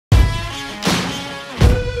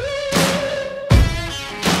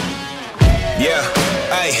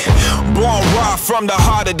Born raw from the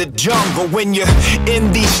heart of the jungle. When you're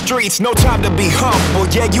in these streets, no time to be humble.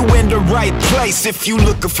 Yeah, you in the right place if you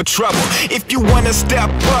looking for trouble. If you wanna step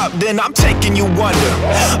up, then I'm taking you under.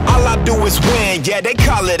 All I do is win, yeah, they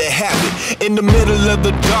call it a habit. In the middle of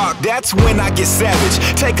the dark, that's when I get savage.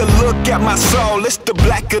 Take a look at my soul, it's the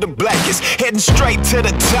black of the blackest. Heading straight to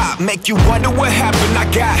the top, make you wonder what happened. I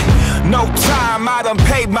got no time, I done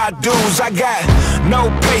paid my dues. I got no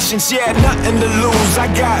patience, yeah, nothing to lose. I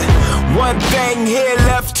got one thing here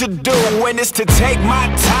left to do, and it's to take my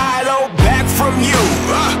title back from you.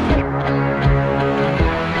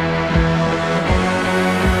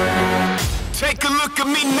 Take a look at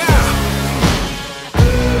me now.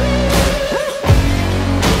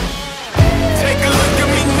 Take a look at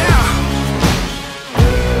me now.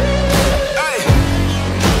 Hey.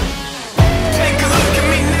 Take a look at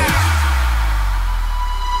me now.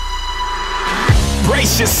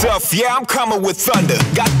 Brace yourself, yeah, I'm coming with thunder.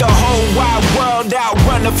 Got the whole wide world out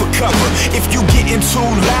running for cover. If you getting too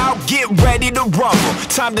loud, get ready to rumble.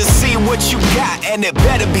 Time to see what you got, and it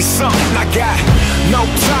better be something. I got no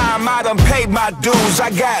time, I done paid my dues. I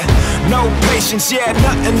got no patience, yeah,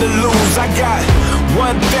 nothing to lose. I got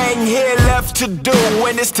one thing here left to do,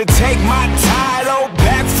 and it's to take my title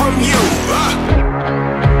back from you.